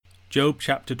Job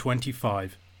chapter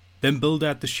 25. Then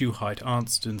Bildad the Shuhite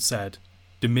answered and said,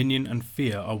 Dominion and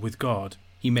fear are with God.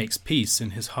 He makes peace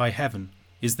in his high heaven.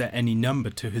 Is there any number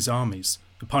to his armies?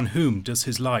 Upon whom does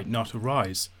his light not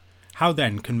arise? How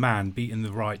then can man be in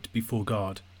the right before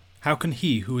God? How can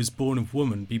he who is born of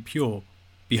woman be pure?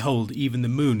 Behold, even the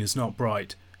moon is not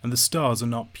bright, and the stars are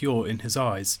not pure in his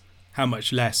eyes. How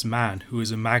much less man who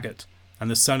is a maggot, and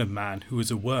the son of man who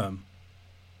is a worm?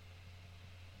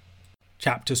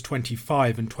 Chapters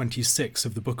 25 and 26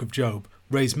 of the book of Job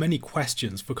raise many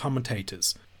questions for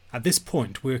commentators. At this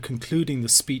point we are concluding the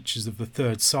speeches of the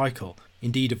third cycle,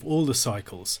 indeed of all the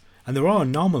cycles, and there are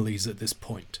anomalies at this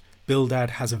point.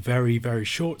 Bildad has a very, very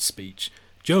short speech.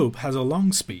 Job has a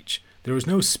long speech. There is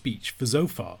no speech for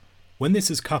Zophar. When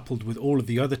this is coupled with all of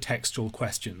the other textual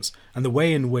questions, and the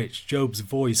way in which Job's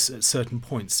voice at certain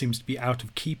points seems to be out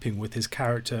of keeping with his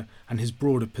character and his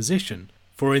broader position,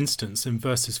 for instance in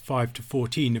verses 5 to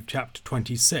 14 of chapter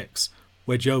 26,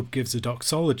 where Job gives a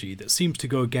doxology that seems to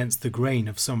go against the grain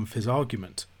of some of his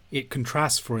argument. It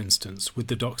contrasts, for instance, with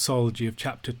the doxology of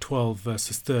chapter 12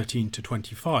 verses 13 to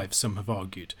 25, some have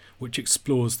argued, which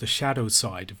explores the shadow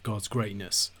side of God's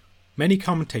greatness. Many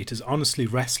commentators honestly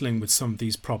wrestling with some of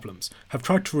these problems have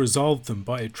tried to resolve them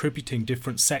by attributing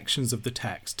different sections of the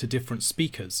text to different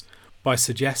speakers, by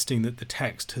suggesting that the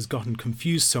text has gotten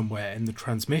confused somewhere in the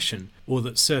transmission, or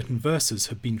that certain verses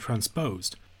have been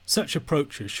transposed. Such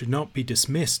approaches should not be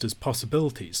dismissed as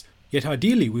possibilities, yet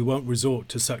ideally we won't resort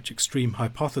to such extreme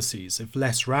hypotheses if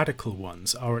less radical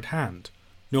ones are at hand.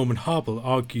 Norman Habel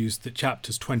argues that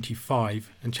chapters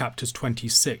 25 and chapters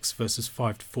 26 verses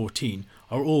 5 to 14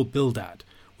 are all Bildad,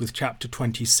 with chapter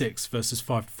 26 verses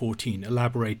 5 to 14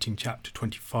 elaborating chapter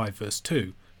 25 verse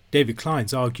 2. David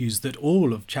Kleins argues that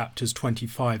all of chapters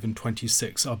 25 and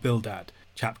 26 are Bildad.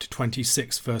 Chapter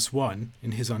 26 verse 1,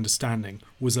 in his understanding,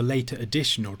 was a later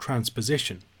addition or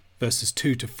transposition. Verses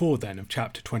 2 to 4 then of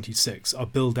chapter 26 are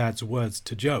Bildad's words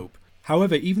to Job.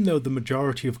 However, even though the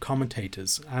majority of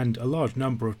commentators and a large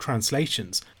number of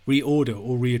translations reorder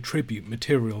or reattribute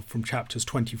material from chapters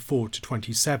 24 to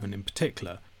 27 in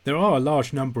particular, there are a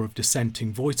large number of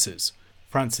dissenting voices.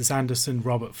 Francis Anderson,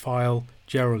 Robert File,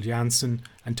 Gerald Jansen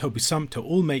and Toby Sumpter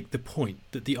all make the point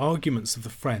that the arguments of the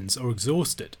friends are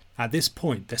exhausted. At this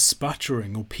point they're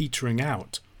sputtering or petering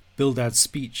out. Bildad's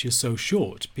speech is so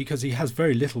short because he has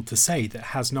very little to say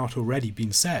that has not already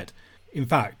been said. In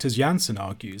fact, as Jansen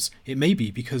argues, it may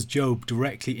be because Job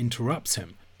directly interrupts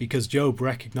him, because Job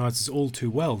recognizes all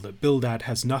too well that Bildad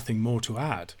has nothing more to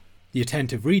add. The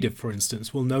attentive reader, for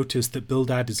instance, will notice that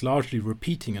Bildad is largely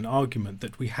repeating an argument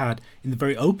that we had in the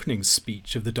very opening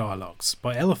speech of the dialogues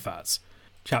by Eliphaz,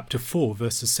 chapter 4,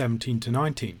 verses 17 to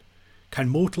 19. Can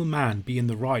mortal man be in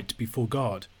the right before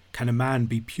God? Can a man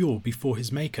be pure before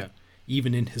his Maker?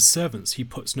 Even in his servants he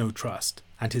puts no trust,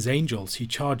 and his angels he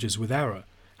charges with error.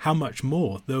 How much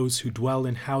more those who dwell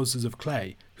in houses of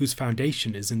clay, whose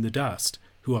foundation is in the dust,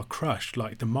 who are crushed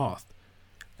like the moth?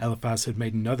 Eliphaz had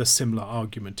made another similar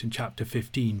argument in chapter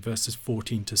 15, verses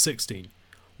 14 to 16.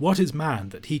 What is man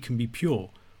that he can be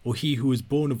pure, or he who is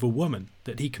born of a woman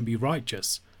that he can be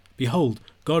righteous? Behold,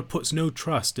 God puts no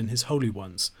trust in his holy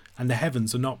ones, and the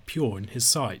heavens are not pure in his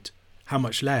sight. How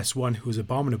much less one who is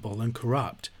abominable and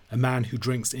corrupt, a man who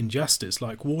drinks injustice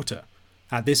like water?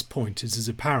 At this point it is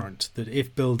apparent that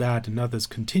if Bildad and others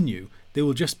continue, they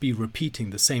will just be repeating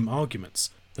the same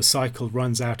arguments. The cycle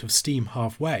runs out of steam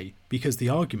halfway because the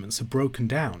arguments are broken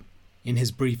down. In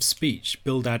his brief speech,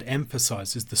 Bildad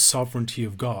emphasizes the sovereignty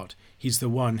of God. He's the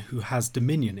one who has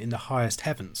dominion in the highest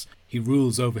heavens. He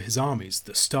rules over his armies,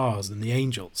 the stars and the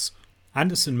angels.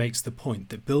 Anderson makes the point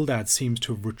that Bildad seems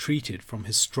to have retreated from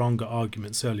his stronger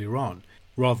arguments earlier on.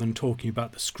 Rather than talking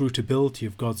about the scrutability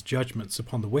of God's judgments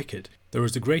upon the wicked, there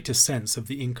is a greater sense of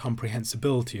the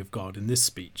incomprehensibility of God in this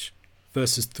speech.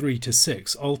 Verses 3 to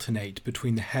 6 alternate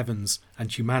between the heavens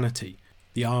and humanity,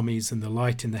 the armies and the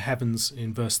light in the heavens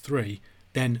in verse 3,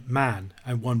 then man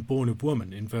and one born of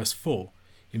woman in verse 4.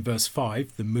 In verse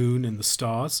 5, the moon and the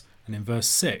stars, and in verse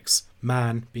 6,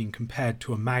 man being compared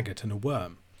to a maggot and a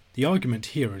worm. The argument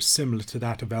here is similar to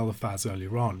that of Eliphaz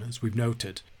earlier on, as we've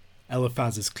noted.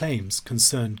 Eliphaz's claims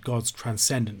concerned God's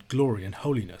transcendent glory and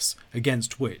holiness,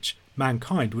 against which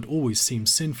mankind would always seem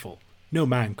sinful. No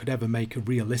man could ever make a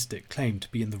realistic claim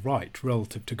to be in the right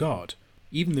relative to God.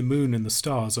 Even the moon and the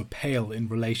stars are pale in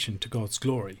relation to God's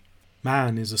glory.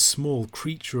 Man is a small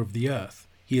creature of the earth.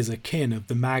 He is a kin of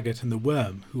the maggot and the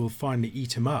worm who will finally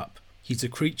eat him up. He's a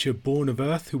creature born of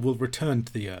earth who will return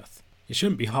to the earth. It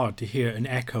shouldn't be hard to hear an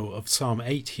echo of Psalm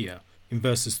 8 here. In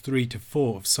verses 3 to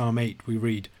 4 of Psalm 8 we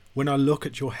read, When I look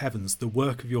at your heavens, the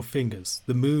work of your fingers,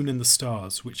 the moon and the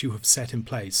stars which you have set in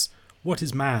place, What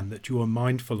is man that you are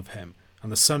mindful of him,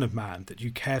 and the Son of Man that you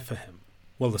care for him?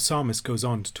 Well, the psalmist goes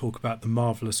on to talk about the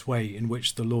marvellous way in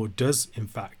which the Lord does in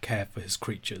fact care for his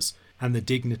creatures, and the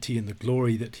dignity and the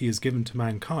glory that he has given to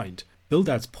mankind.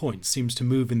 Bildad's point seems to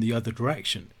move in the other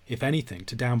direction, if anything,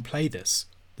 to downplay this.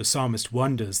 The psalmist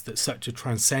wonders that such a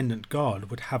transcendent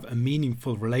God would have a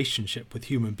meaningful relationship with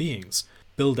human beings.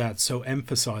 Bildad, so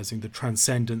emphasizing the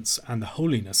transcendence and the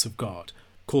holiness of God,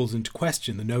 calls into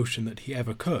question the notion that he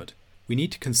ever could. We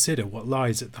need to consider what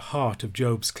lies at the heart of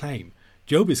Job's claim.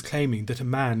 Job is claiming that a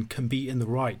man can be in the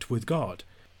right with God.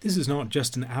 This is not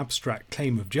just an abstract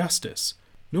claim of justice,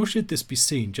 nor should this be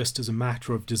seen just as a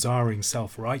matter of desiring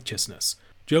self-righteousness.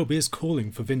 Job is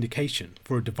calling for vindication,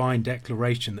 for a divine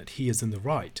declaration that he is in the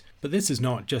right, but this is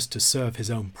not just to serve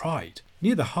his own pride.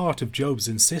 Near the heart of Job's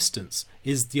insistence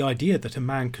is the idea that a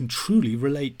man can truly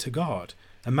relate to God.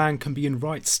 A man can be in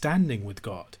right standing with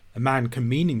God. A man can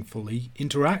meaningfully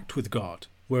interact with God,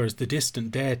 whereas the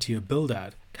distant deity of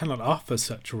Bildad cannot offer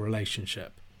such a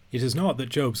relationship. It is not that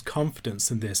Job's confidence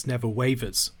in this never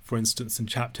wavers. For instance, in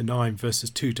chapter 9, verses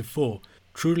 2 to 4,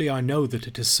 "Truly I know that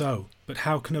it is so, but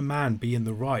how can a man be in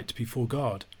the right before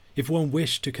God? If one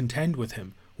wished to contend with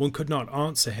him, one could not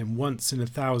answer him once in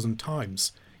 1,000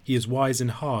 times. He is wise in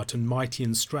heart and mighty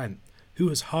in strength. Who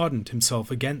has hardened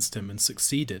himself against him and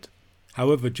succeeded?"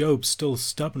 However, Job still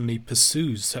stubbornly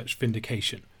pursues such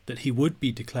vindication, that he would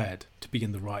be declared to be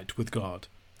in the right with God.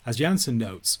 As Jansen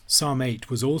notes, Psalm 8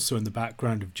 was also in the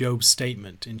background of Job's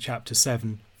statement in chapter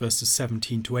 7, verses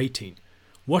 17 to 18.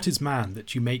 "What is man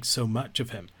that you make so much of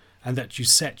him, and that you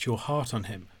set your heart on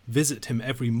him, visit him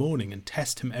every morning and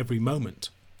test him every moment?"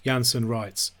 Jansen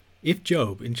writes, if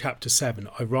Job in chapter 7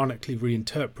 ironically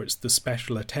reinterprets the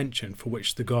special attention for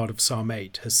which the God of Psalm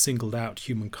 8 has singled out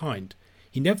humankind,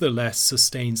 he nevertheless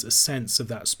sustains a sense of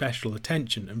that special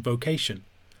attention and vocation.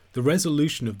 The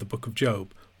resolution of the book of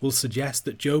Job will suggest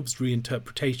that Job's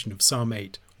reinterpretation of Psalm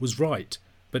 8 was right,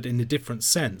 but in a different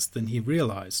sense than he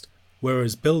realized,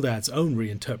 whereas Bildad's own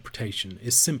reinterpretation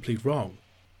is simply wrong.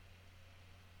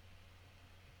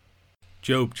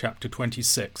 Job chapter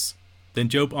 26. Then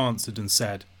Job answered and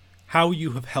said, "How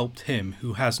you have helped him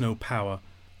who has no power,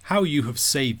 how you have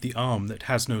saved the arm that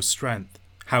has no strength,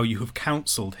 how you have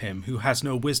counselled him who has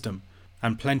no wisdom,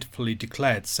 and plentifully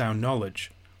declared sound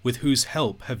knowledge. With whose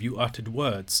help have you uttered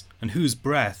words, and whose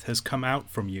breath has come out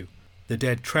from you? The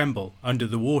dead tremble under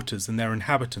the waters and their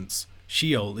inhabitants.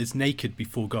 Sheol is naked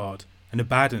before God, and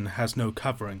Abaddon has no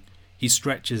covering. He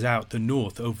stretches out the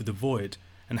north over the void,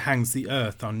 and hangs the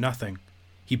earth on nothing.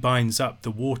 He binds up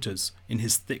the waters in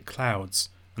his thick clouds,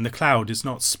 and the cloud is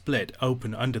not split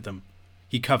open under them.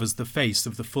 He covers the face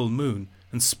of the full moon,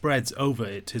 and spreads over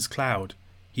it his cloud.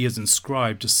 He has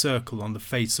inscribed a circle on the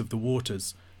face of the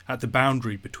waters, at the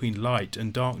boundary between light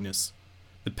and darkness.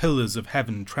 The pillars of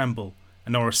heaven tremble,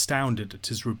 and are astounded at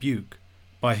his rebuke.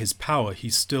 By his power he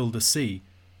stilled the sea,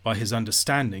 by his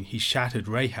understanding he shattered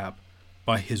Rahab.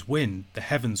 By his wind the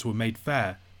heavens were made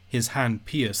fair, his hand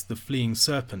pierced the fleeing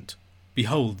serpent.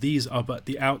 Behold, these are but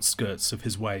the outskirts of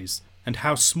his ways, and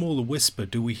how small a whisper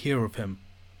do we hear of him?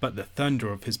 But the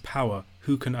thunder of his power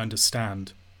who can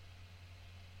understand?"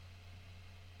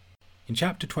 In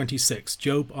chapter 26,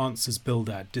 Job answers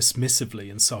Bildad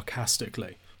dismissively and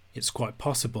sarcastically. It's quite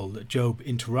possible that Job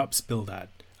interrupts Bildad,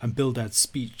 and Bildad's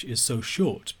speech is so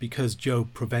short because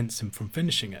Job prevents him from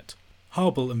finishing it.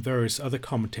 Harbel and various other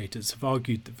commentators have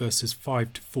argued that verses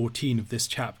 5 to 14 of this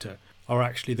chapter are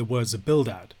actually the words of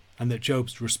Bildad, and that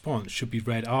Job's response should be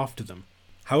read after them.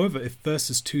 However, if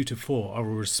verses 2 to 4 are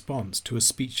a response to a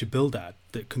speech of Bildad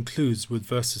that concludes with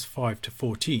verses 5 to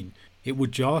 14, it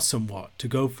would jar somewhat to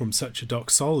go from such a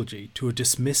doxology to a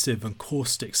dismissive and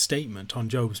caustic statement on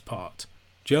Job's part.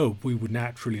 Job, we would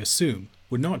naturally assume,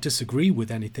 would not disagree with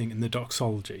anything in the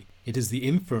doxology. It is the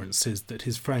inferences that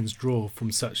his friends draw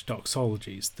from such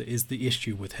doxologies that is the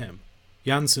issue with him.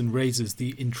 Jansen raises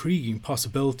the intriguing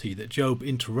possibility that Job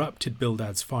interrupted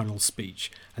Bildad's final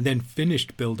speech and then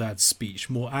finished Bildad's speech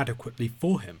more adequately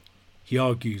for him. He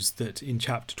argues that in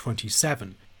chapter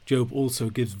 27, Job also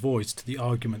gives voice to the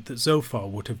argument that Zophar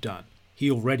would have done.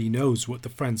 He already knows what the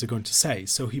friends are going to say,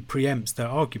 so he preempts their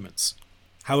arguments.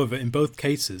 However, in both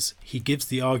cases, he gives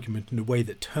the argument in a way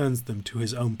that turns them to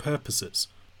his own purposes.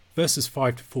 Verses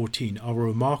 5 to 14 are a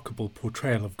remarkable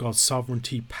portrayal of God's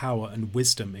sovereignty, power, and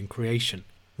wisdom in creation.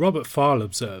 Robert Farl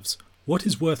observes, "What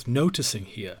is worth noticing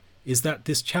here is that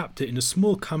this chapter in a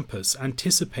small compass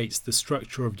anticipates the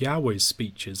structure of Yahweh's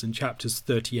speeches in chapters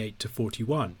 38 to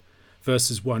 41.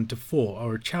 Verses 1 to 4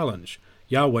 are a challenge.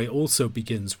 Yahweh also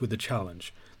begins with a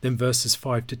challenge. Then verses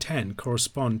 5 to 10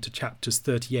 correspond to chapters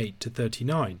 38 to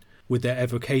 39, with their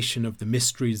evocation of the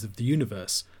mysteries of the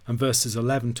universe, and verses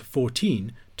 11 to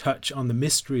 14 touch on the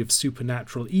mystery of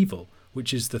supernatural evil,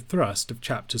 which is the thrust of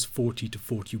chapters 40 to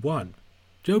 41.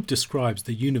 Job describes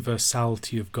the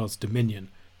universality of God's dominion,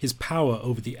 his power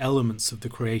over the elements of the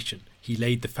creation. He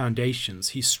laid the foundations,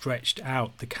 he stretched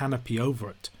out the canopy over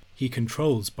it. He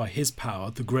controls by his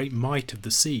power the great might of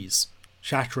the seas,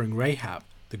 shattering Rahab,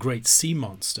 the great sea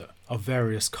monster of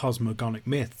various cosmogonic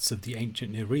myths of the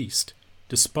ancient Near East.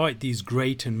 Despite these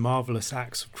great and marvellous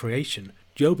acts of creation,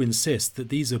 Job insists that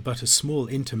these are but a small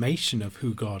intimation of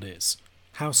who God is.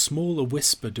 How small a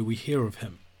whisper do we hear of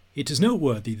him? It is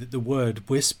noteworthy that the word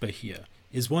whisper here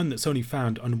is one that's only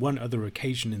found on one other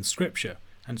occasion in Scripture,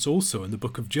 and it's also in the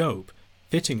book of Job.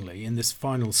 Fittingly, in this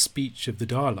final speech of the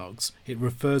dialogues, it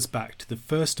refers back to the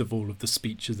first of all of the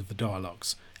speeches of the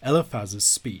dialogues, Eliphaz's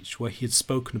speech, where he had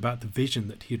spoken about the vision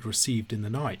that he had received in the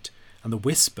night, and the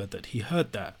whisper that he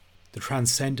heard there. The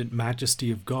transcendent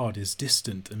majesty of God is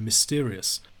distant and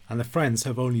mysterious, and the friends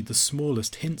have only the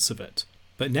smallest hints of it.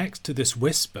 But next to this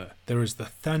whisper, there is the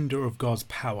thunder of God's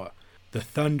power, the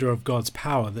thunder of God's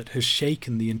power that has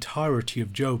shaken the entirety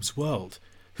of Job's world.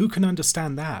 Who can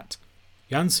understand that?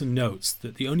 Janssen notes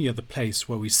that the only other place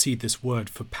where we see this word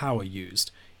for power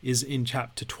used is in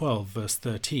chapter 12, verse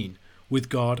 13. With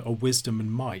God are wisdom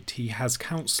and might, he has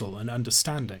counsel and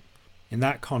understanding. In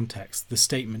that context, the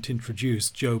statement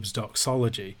introduced Job's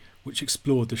doxology, which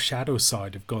explored the shadow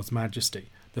side of God's majesty,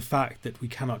 the fact that we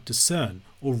cannot discern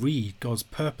or read God's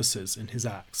purposes in his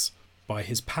acts. By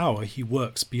his power he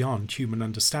works beyond human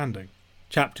understanding.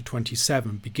 Chapter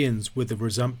 27 begins with a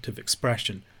resumptive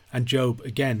expression, and Job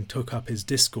again took up his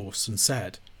discourse and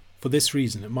said, "For this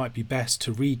reason it might be best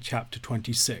to read chapter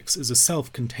 26 as a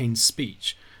self-contained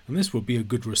speech, and this will be a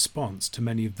good response to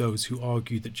many of those who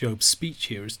argue that Job's speech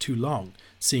here is too long,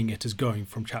 seeing it as going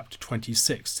from chapter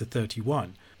 26 to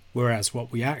 31, whereas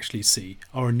what we actually see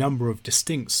are a number of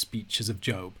distinct speeches of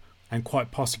Job, and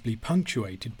quite possibly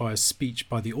punctuated by a speech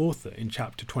by the author in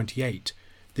chapter 28.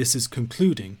 This is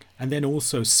concluding and then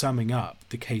also summing up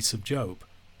the case of Job.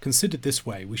 Considered this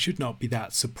way, we should not be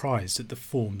that surprised at the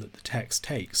form that the text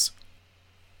takes."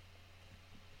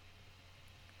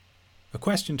 A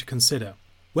question to consider.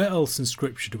 Where else in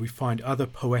Scripture do we find other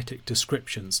poetic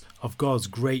descriptions of God's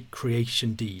great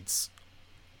creation deeds?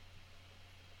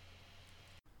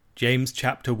 James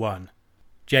chapter 1.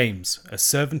 James, a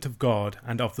servant of God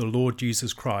and of the Lord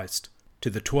Jesus Christ, to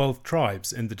the 12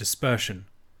 tribes in the dispersion,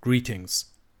 greetings.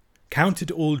 Count it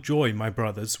all joy, my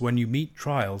brothers, when you meet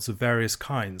trials of various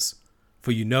kinds,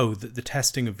 for you know that the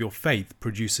testing of your faith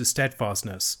produces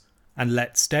steadfastness, and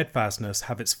let steadfastness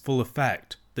have its full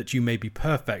effect, that you may be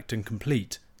perfect and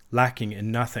complete, lacking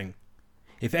in nothing.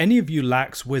 If any of you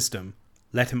lacks wisdom,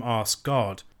 let him ask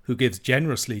God, who gives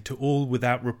generously to all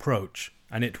without reproach,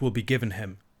 and it will be given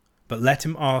him. But let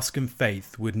him ask in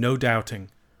faith with no doubting,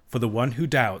 for the one who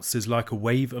doubts is like a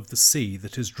wave of the sea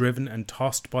that is driven and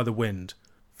tossed by the wind.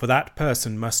 For that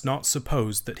person must not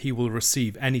suppose that he will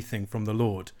receive anything from the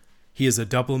Lord. He is a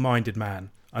double-minded man,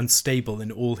 unstable in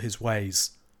all his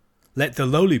ways. Let the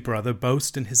lowly brother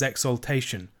boast in his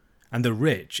exaltation, and the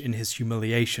rich in his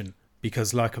humiliation,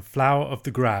 because like a flower of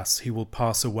the grass he will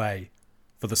pass away.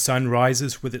 For the sun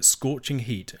rises with its scorching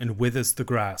heat and withers the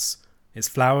grass, its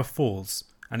flower falls,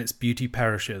 and its beauty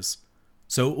perishes.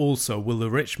 So also will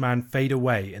the rich man fade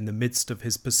away in the midst of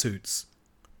his pursuits.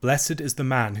 Blessed is the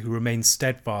man who remains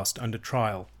steadfast under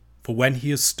trial, for when he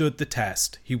has stood the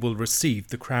test, he will receive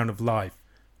the crown of life,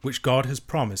 which God has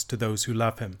promised to those who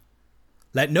love him.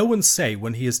 Let no one say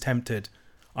when he is tempted,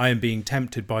 I am being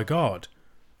tempted by God,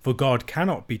 for God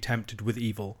cannot be tempted with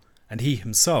evil, and he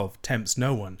himself tempts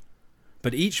no one.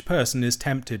 But each person is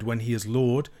tempted when he is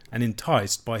lured and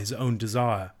enticed by his own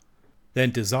desire.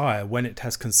 Then desire, when it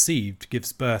has conceived,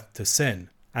 gives birth to sin,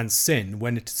 and sin,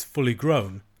 when it is fully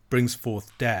grown, brings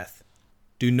forth death.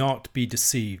 Do not be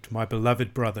deceived, my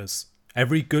beloved brothers.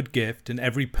 Every good gift and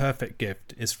every perfect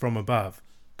gift is from above,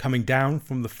 coming down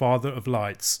from the Father of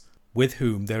lights, with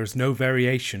whom there is no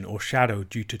variation or shadow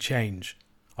due to change.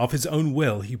 Of his own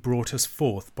will he brought us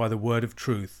forth by the word of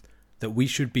truth, that we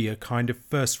should be a kind of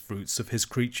firstfruits of his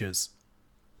creatures.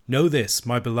 Know this,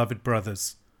 my beloved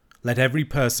brothers. Let every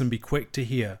person be quick to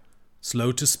hear,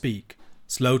 slow to speak,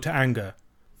 slow to anger,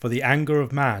 for the anger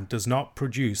of man does not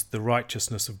produce the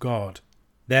righteousness of God.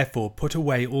 Therefore put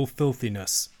away all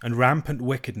filthiness and rampant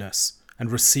wickedness, and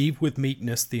receive with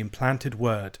meekness the implanted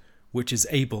word, which is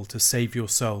able to save your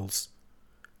souls.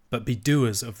 But be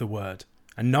doers of the word,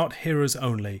 and not hearers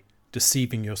only,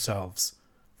 deceiving yourselves.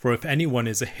 For if anyone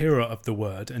is a hearer of the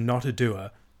word and not a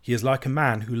doer, he is like a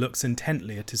man who looks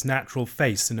intently at his natural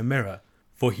face in a mirror.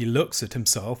 for he looks at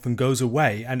himself and goes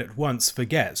away and at once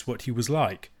forgets what he was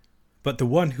like. But the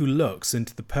one who looks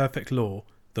into the perfect law,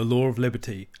 the law of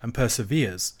liberty, and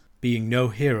perseveres, being no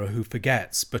hearer who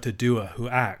forgets, but a doer who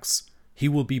acts, he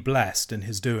will be blessed in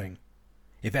his doing.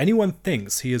 If anyone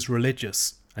thinks he is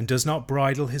religious, and does not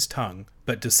bridle his tongue,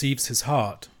 but deceives his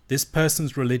heart, this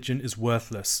person's religion is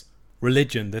worthless.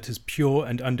 Religion that is pure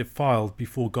and undefiled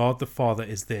before God the Father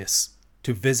is this: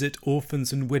 to visit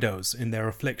orphans and widows in their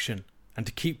affliction, and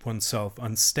to keep oneself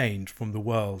unstained from the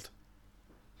world.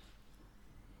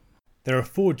 There are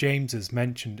 4 Jameses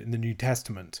mentioned in the New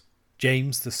Testament: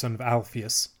 James the son of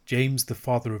Alphaeus, James the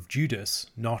father of Judas,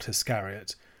 not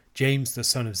Iscariot, James the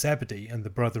son of Zebedee and the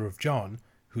brother of John,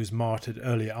 who was martyred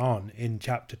earlier on in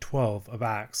chapter 12 of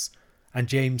Acts, and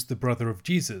James the brother of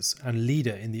Jesus and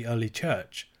leader in the early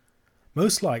church.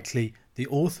 Most likely, the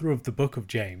author of the book of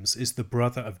James is the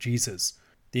brother of Jesus.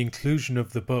 The inclusion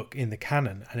of the book in the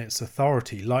canon and its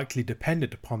authority likely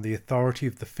depended upon the authority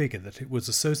of the figure that it was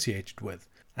associated with,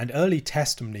 and early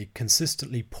testimony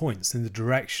consistently points in the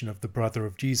direction of the brother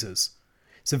of Jesus.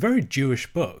 It's a very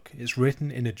Jewish book. It's written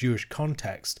in a Jewish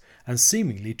context and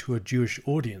seemingly to a Jewish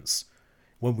audience.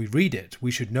 When we read it,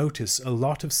 we should notice a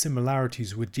lot of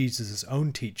similarities with Jesus'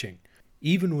 own teaching.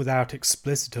 Even without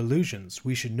explicit allusions,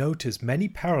 we should notice many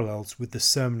parallels with the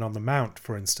Sermon on the Mount,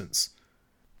 for instance.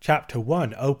 Chapter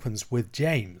 1 opens with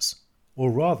James,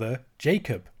 or rather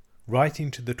Jacob,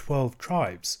 writing to the 12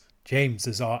 tribes. James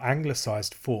is our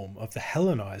anglicized form of the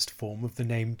Hellenized form of the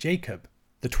name Jacob.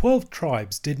 The 12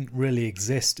 tribes didn't really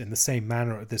exist in the same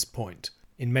manner at this point.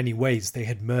 In many ways they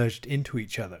had merged into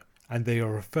each other, and they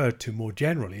are referred to more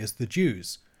generally as the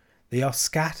Jews. They are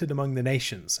scattered among the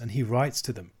nations, and he writes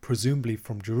to them, presumably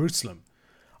from Jerusalem.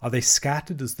 Are they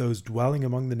scattered as those dwelling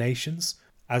among the nations,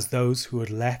 as those who had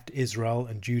left Israel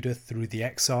and Judah through the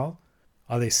exile?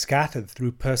 Are they scattered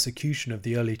through persecution of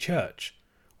the early church?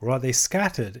 Or are they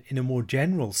scattered in a more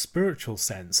general spiritual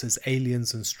sense as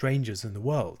aliens and strangers in the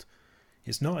world?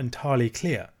 It's not entirely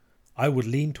clear. I would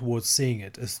lean towards seeing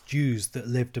it as Jews that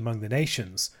lived among the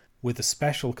nations, with a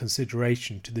special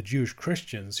consideration to the Jewish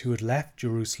Christians who had left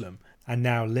Jerusalem and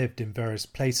now lived in various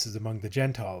places among the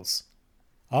Gentiles.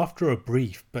 After a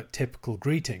brief but typical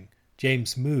greeting,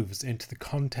 James moves into the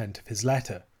content of his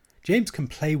letter. James can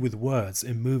play with words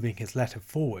in moving his letter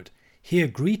forward. Here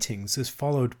greetings is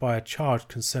followed by a charge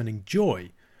concerning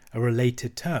joy, a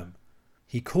related term.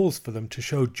 He calls for them to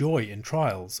show joy in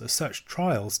trials, as such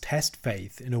trials test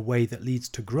faith in a way that leads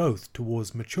to growth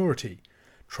towards maturity.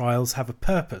 Trials have a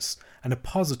purpose and a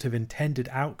positive intended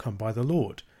outcome by the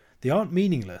Lord. They aren't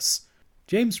meaningless.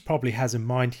 James probably has in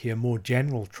mind here more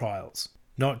general trials,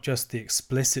 not just the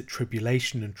explicit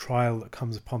tribulation and trial that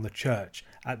comes upon the church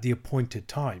at the appointed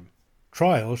time.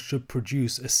 Trials should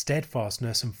produce a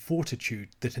steadfastness and fortitude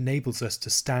that enables us to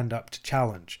stand up to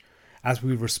challenge. As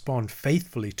we respond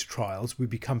faithfully to trials, we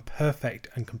become perfect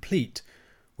and complete.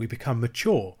 We become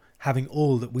mature, having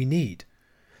all that we need.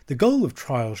 The goal of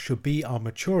trials should be our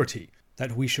maturity,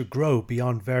 that we should grow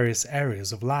beyond various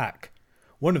areas of lack.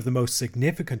 One of the most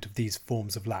significant of these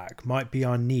forms of lack might be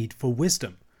our need for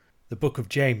wisdom. The book of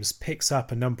James picks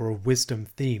up a number of wisdom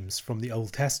themes from the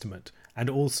Old Testament and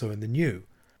also in the New.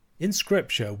 In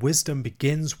Scripture, wisdom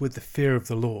begins with the fear of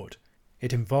the Lord.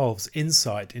 It involves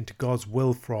insight into God's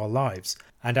will for our lives,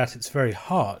 and at its very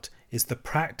heart is the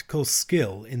practical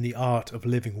skill in the art of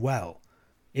living well.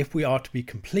 If we are to be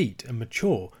complete and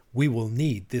mature, we will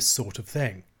need this sort of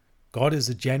thing. God is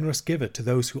a generous giver to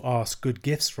those who ask good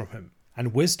gifts from him,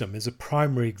 and wisdom is a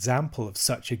primary example of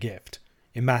such a gift.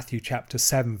 In Matthew chapter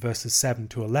 7 verses 7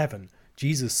 to 11,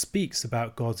 Jesus speaks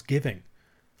about God's giving.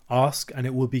 Ask and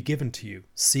it will be given to you.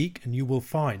 Seek and you will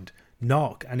find.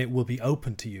 Knock and it will be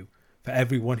opened to you. For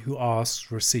everyone who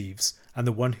asks receives, and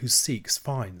the one who seeks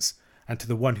finds, and to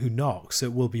the one who knocks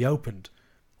it will be opened.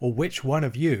 Or which one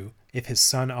of you, if his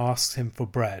son asks him for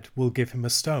bread, will give him a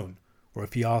stone? Or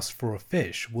if he asks for a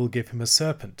fish, will give him a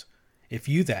serpent? If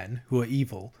you then, who are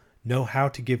evil, know how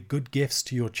to give good gifts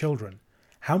to your children,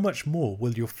 how much more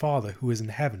will your Father who is in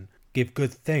heaven give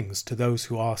good things to those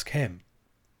who ask him?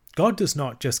 God does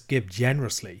not just give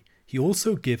generously, he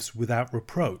also gives without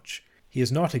reproach. He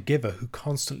is not a giver who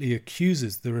constantly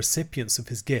accuses the recipients of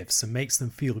his gifts and makes them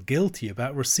feel guilty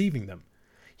about receiving them.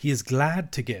 He is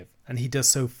glad to give, and he does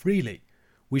so freely.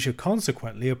 We should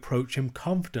consequently approach him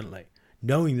confidently,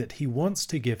 knowing that he wants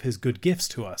to give his good gifts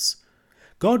to us.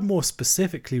 God more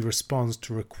specifically responds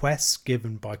to requests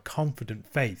given by confident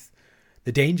faith.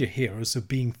 The danger here is of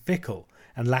being fickle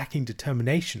and lacking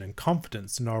determination and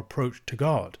confidence in our approach to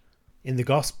God. In the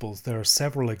Gospels there are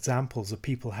several examples of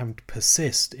people having to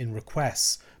persist in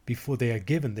requests before they are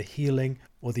given the healing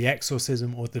or the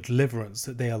exorcism or the deliverance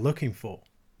that they are looking for.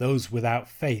 Those without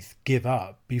faith give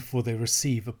up before they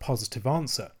receive a positive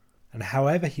answer. And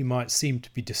however he might seem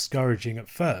to be discouraging at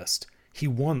first, he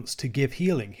wants to give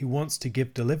healing, he wants to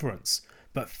give deliverance,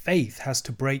 but faith has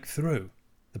to break through.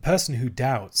 The person who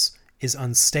doubts is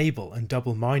unstable and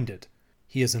double-minded.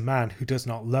 He is a man who does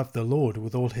not love the Lord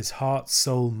with all his heart,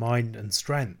 soul, mind, and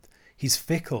strength. He's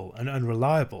fickle and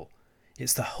unreliable.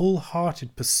 It's the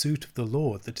wholehearted pursuit of the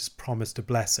Lord that is promised a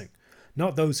blessing,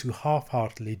 not those who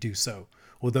half-heartedly do so,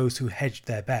 or those who hedge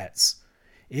their bets.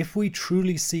 If we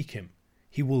truly seek him,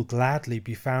 he will gladly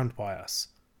be found by us.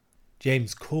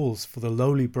 James calls for the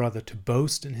lowly brother to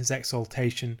boast in his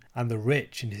exaltation and the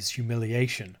rich in his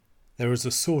humiliation. There is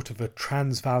a sort of a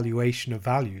transvaluation of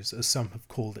values, as some have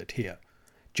called it here.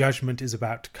 Judgment is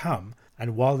about to come,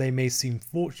 and while they may seem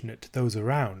fortunate to those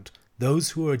around,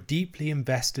 those who are deeply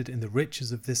invested in the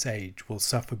riches of this age will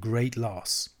suffer great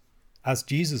loss. As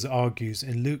Jesus argues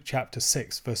in Luke chapter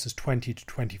 6 verses 20 to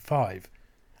 25,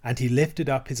 "And he lifted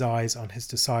up his eyes on his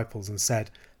disciples and said,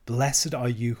 Blessed are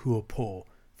you who are poor,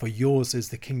 for yours is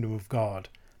the kingdom of God.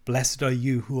 Blessed are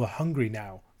you who are hungry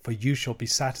now, for you shall be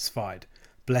satisfied.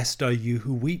 Blessed are you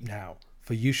who weep now,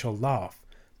 for you shall laugh.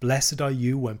 Blessed are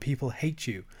you when people hate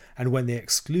you, and when they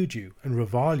exclude you, and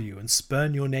revile you, and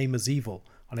spurn your name as evil,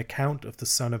 on account of the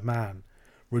Son of Man.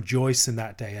 Rejoice in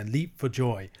that day, and leap for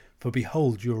joy, for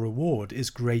behold, your reward is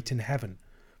great in heaven.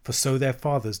 For so their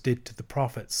fathers did to the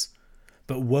prophets.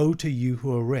 But woe to you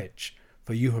who are rich,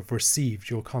 for you have received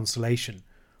your consolation.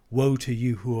 Woe to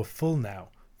you who are full now,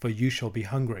 for you shall be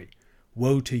hungry.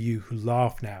 Woe to you who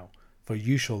laugh now, for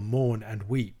you shall mourn and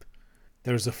weep."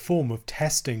 There is a form of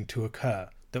testing to occur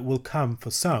that will come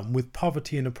for some with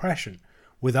poverty and oppression.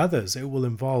 With others it will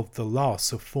involve the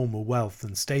loss of former wealth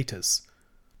and status.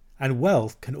 And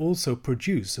wealth can also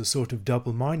produce a sort of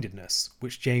double-mindedness,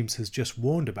 which James has just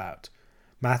warned about.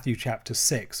 Matthew chapter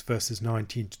 6 verses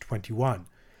 19 to 21.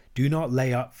 "Do not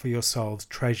lay up for yourselves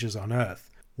treasures on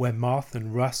earth, where moth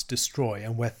and rust destroy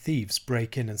and where thieves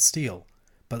break in and steal.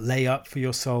 But lay up for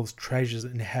yourselves treasures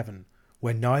in heaven,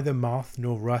 where neither moth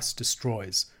nor rust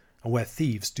destroys, and where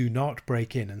thieves do not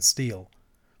break in and steal.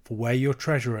 For where your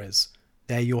treasure is,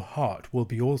 there your heart will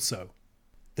be also."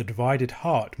 The divided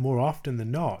heart, more often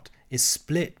than not, is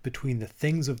split between the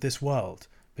things of this world,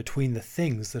 between the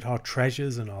things that our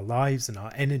treasures and our lives and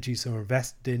our energies are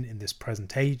invested in this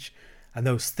present age, and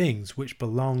those things which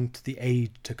belong to the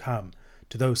age to come,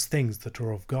 to those things that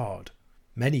are of God.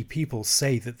 Many people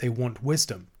say that they want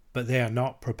wisdom, but they are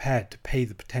not prepared to pay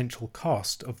the potential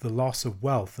cost of the loss of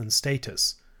wealth and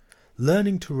status.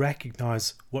 Learning to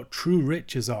recognize what true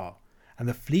riches are and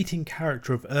the fleeting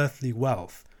character of earthly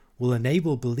wealth will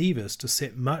enable believers to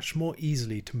sit much more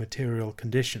easily to material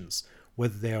conditions,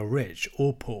 whether they are rich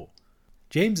or poor.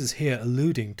 James is here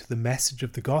alluding to the message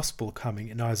of the gospel coming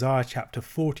in Isaiah chapter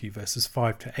 40 verses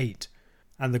 5 to 8.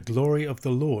 "And the glory of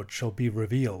the Lord shall be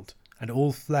revealed, and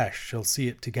all flesh shall see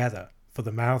it together, for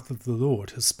the mouth of the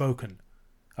Lord has spoken.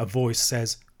 A voice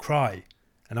says, Cry.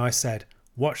 And I said,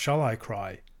 What shall I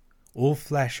cry? All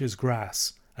flesh is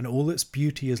grass, and all its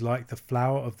beauty is like the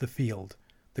flower of the field.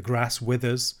 The grass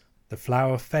withers, the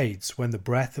flower fades when the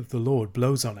breath of the Lord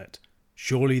blows on it.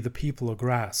 Surely the people are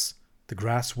grass. The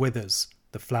grass withers,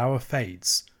 the flower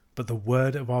fades, but the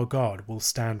word of our God will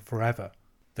stand forever."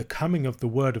 The coming of the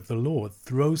word of the Lord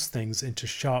throws things into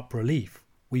sharp relief.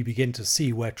 We begin to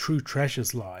see where true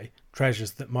treasures lie,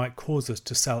 treasures that might cause us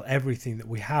to sell everything that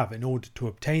we have in order to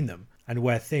obtain them, and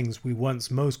where things we once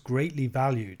most greatly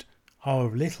valued are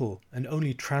of little and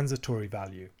only transitory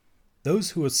value.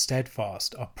 Those who are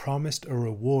steadfast are promised a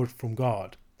reward from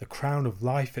God, the crown of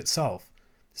life itself.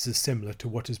 This is similar to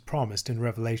what is promised in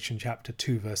Revelation chapter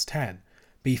 2 verse 10.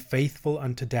 "Be faithful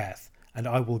unto death, and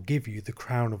I will give you the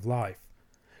crown of life."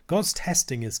 God's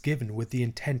testing is given with the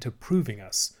intent of proving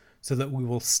us, so that we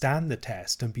will stand the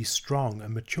test and be strong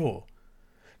and mature.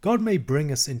 God may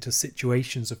bring us into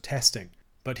situations of testing,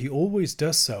 but he always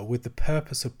does so with the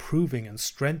purpose of proving and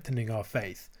strengthening our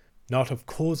faith, not of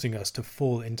causing us to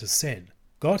fall into sin.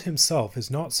 God himself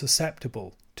is not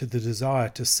susceptible to the desire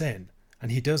to sin,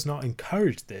 and he does not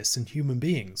encourage this in human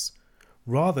beings.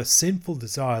 Rather, sinful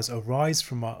desires arise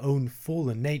from our own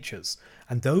fallen natures,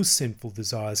 and those sinful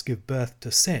desires give birth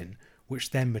to sin,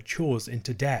 which then matures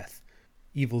into death.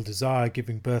 Evil desire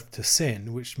giving birth to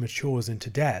sin, which matures into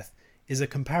death, is a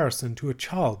comparison to a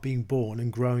child being born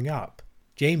and growing up.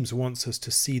 James wants us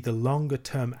to see the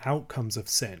longer-term outcomes of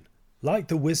sin. Like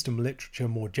the wisdom literature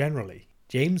more generally,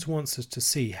 James wants us to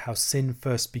see how sin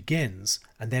first begins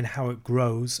and then how it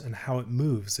grows and how it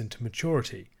moves into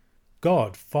maturity.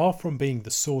 God, far from being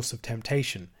the source of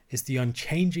temptation, is the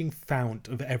unchanging fount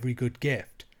of every good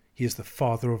gift. He is the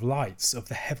Father of lights, of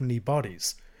the heavenly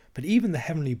bodies. But even the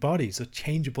heavenly bodies are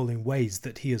changeable in ways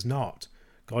that he is not.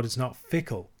 God is not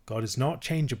fickle. God is not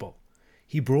changeable.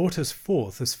 He brought us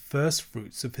forth as first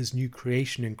fruits of his new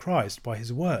creation in Christ by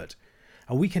his word.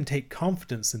 And we can take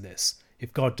confidence in this.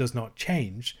 If God does not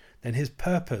change, then his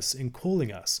purpose in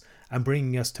calling us and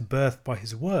bringing us to birth by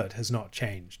his word has not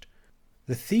changed.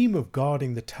 The theme of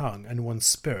guarding the tongue and one's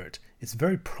spirit is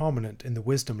very prominent in the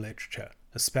wisdom literature,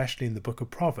 especially in the book of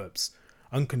Proverbs.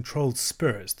 Uncontrolled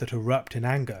spirits that erupt in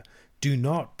anger do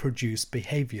not produce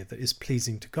behavior that is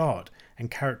pleasing to God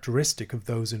and characteristic of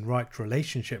those in right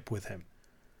relationship with him.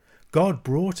 God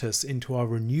brought us into our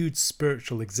renewed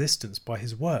spiritual existence by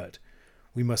his word.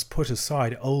 We must put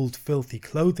aside old filthy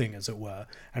clothing, as it were,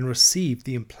 and receive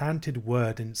the implanted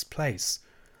word in its place.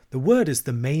 The word is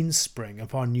the mainspring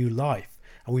of our new life,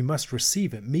 and we must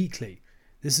receive it meekly.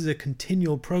 This is a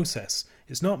continual process.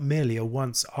 It's not merely a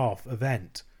once-off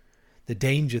event. The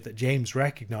danger that James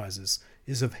recognizes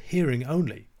is of hearing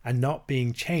only, and not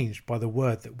being changed by the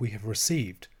word that we have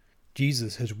received.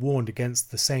 Jesus has warned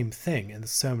against the same thing in the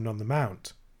Sermon on the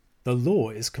Mount. The law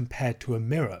is compared to a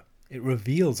mirror. It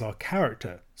reveals our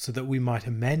character so that we might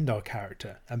amend our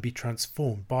character and be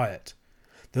transformed by it.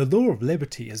 The law of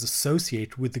liberty is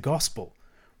associated with the gospel,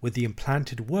 with the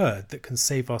implanted word that can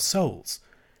save our souls.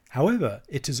 However,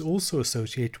 it is also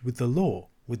associated with the law,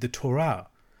 with the Torah.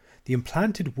 The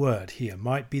implanted word here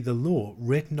might be the law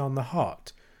written on the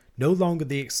heart, no longer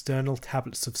the external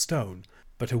tablets of stone,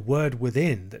 but a word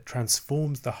within that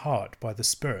transforms the heart by the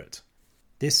Spirit.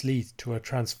 This leads to a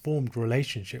transformed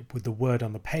relationship with the word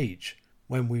on the page.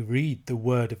 When we read the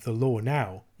word of the law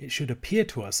now, it should appear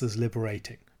to us as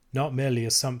liberating, not merely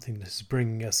as something that is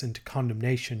bringing us into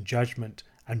condemnation, judgment,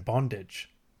 and bondage.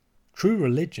 True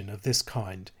religion of this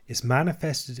kind is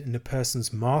manifested in a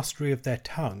person's mastery of their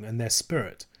tongue and their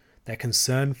spirit, their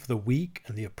concern for the weak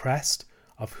and the oppressed,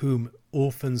 of whom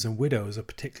orphans and widows are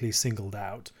particularly singled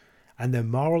out, and their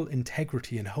moral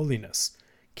integrity and holiness,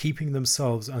 keeping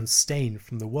themselves unstained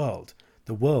from the world.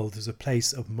 The world is a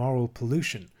place of moral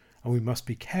pollution, and we must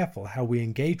be careful how we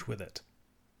engage with it.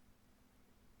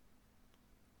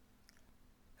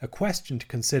 A question to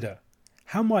consider: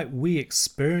 how might we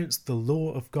experience the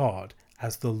law of God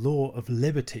as the law of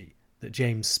liberty that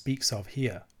James speaks of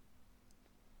here?